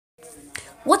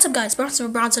What's up, guys? Bronson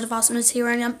of Awesomeness here,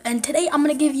 and today I'm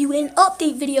going to give you an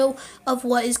update video of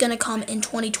what is going to come in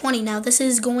 2020. Now, this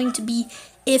is going to be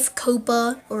if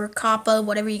COPPA or COPPA,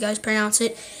 whatever you guys pronounce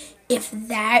it, if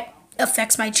that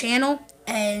affects my channel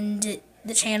and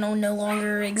the channel no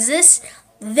longer exists,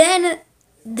 then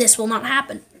this will not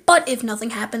happen. But if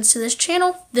nothing happens to this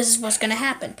channel, this is what's going to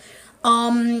happen.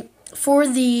 For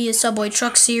the Subway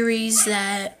Truck series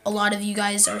that a lot of you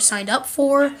guys are signed up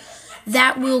for,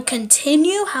 that will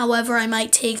continue. However, I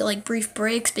might take like brief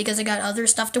breaks because I got other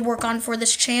stuff to work on for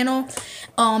this channel.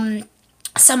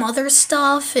 Some other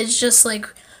stuff is just like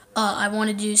I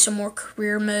want to do some more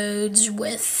career modes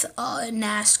with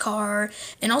NASCAR,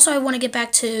 and also I want to get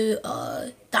back to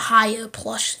the Haya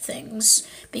plush things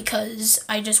because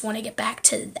I just want to get back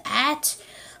to that.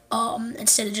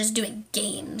 Instead of just doing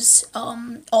games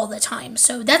all the time.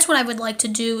 So that's what I would like to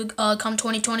do come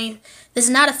 2020. This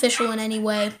is not official in any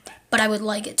way, but I would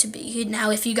like it to be.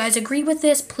 Now, if you guys agree with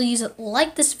this, please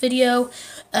like this video,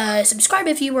 subscribe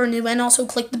if you are new, and also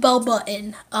click the bell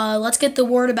button. Let's get the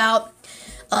word about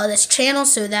this channel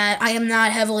so that I am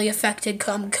not heavily affected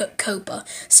come COPPA.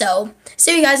 So,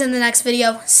 see you guys in the next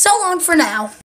video. So long for now.